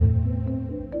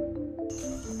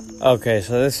Okay,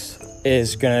 so this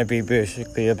is gonna be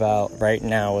basically about right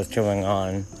now what's going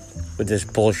on with this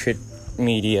bullshit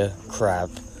media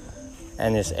crap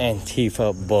and this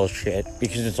Antifa bullshit,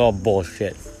 because it's all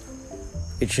bullshit.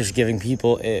 It's just giving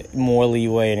people more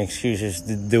leeway and excuses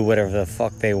to do whatever the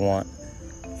fuck they want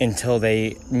until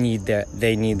they need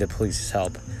the police's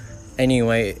help.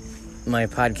 Anyway, my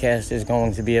podcast is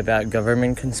going to be about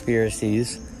government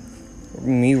conspiracies,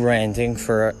 me ranting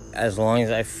for as long as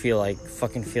I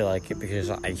fucking feel like it, because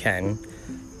I can,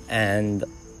 and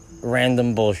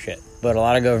random bullshit. But a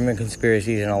lot of government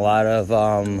conspiracies and a lot of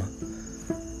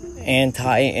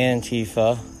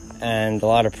anti-Antifa and a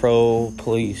lot of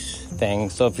pro-police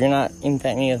things. So if you're not into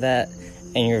any of that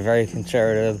and you're very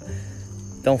conservative,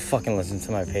 don't fucking listen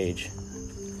to my page.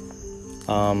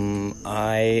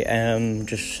 I am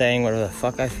just saying whatever the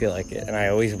fuck I feel like it, and I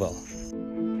always will.